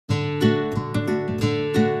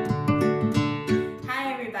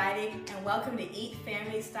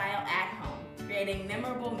creating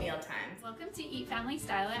memorable mealtimes. Welcome to Eat Family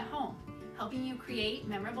Style at Home, helping you create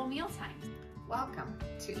memorable mealtimes. Welcome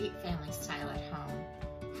to Eat Family Style at Home,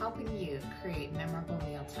 helping you create memorable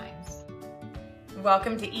mealtimes.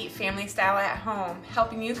 Welcome to Eat Family Style at Home,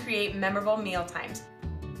 helping you create memorable mealtimes.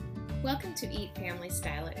 Welcome to Eat Family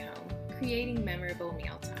Style at Home, creating memorable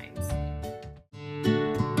mealtimes.